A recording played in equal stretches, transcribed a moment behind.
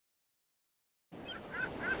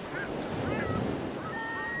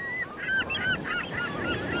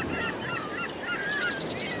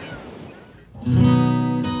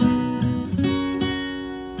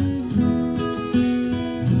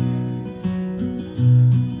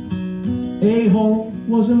A-hole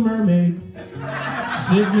was a mermaid,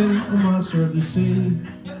 Zygmunt a monster of the sea.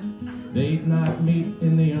 They'd not meet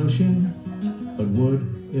in the ocean, but would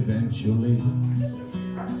eventually.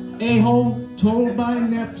 A-hole told by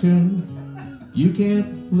Neptune, you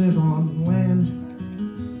can't live on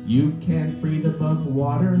land, you can't breathe above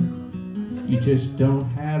water, you just don't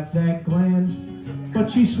have that gland. But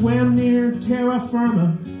she swam near terra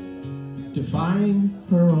firma to find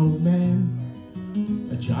her old man.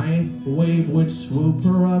 A giant wave would swoop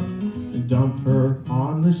her up and dump her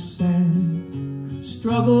on the sand.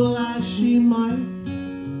 Struggle as she might,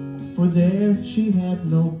 for there she had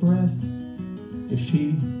no breath. If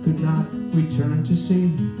she could not return to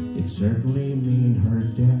sea, it'd certainly mean her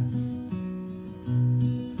death.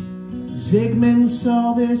 Zygmunt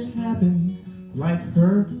saw this happen, like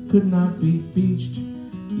her could not be beached,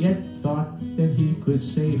 yet thought that he could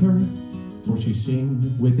save her, for she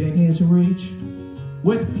seemed within his reach.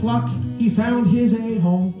 With pluck he found his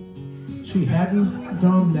a-hole, she hadn't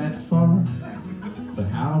gone that far, but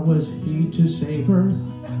how was he to save her?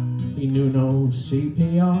 He knew no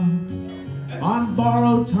CPR. On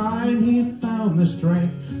borrowed time he found the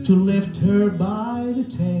strength to lift her by the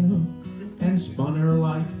tail, and spun her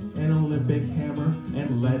like an Olympic hammer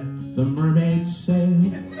and let the mermaid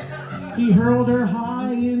sail. He hurled her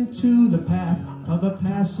high into the path of a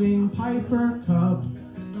passing Piper Cub.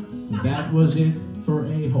 That was it for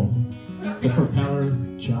a-hole, the propeller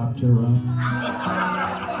chopped her up.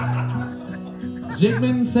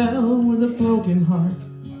 Zygmunt fell with a broken heart,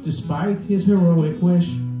 despite his heroic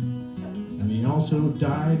wish. And he also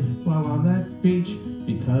died while on that beach,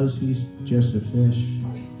 because he's just a fish.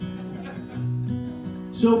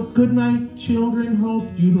 So good night, children, hope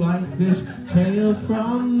you like this tale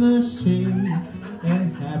from the sea.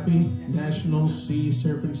 And happy National Sea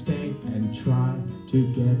Serpents Day, and try to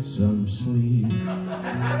get some sleep.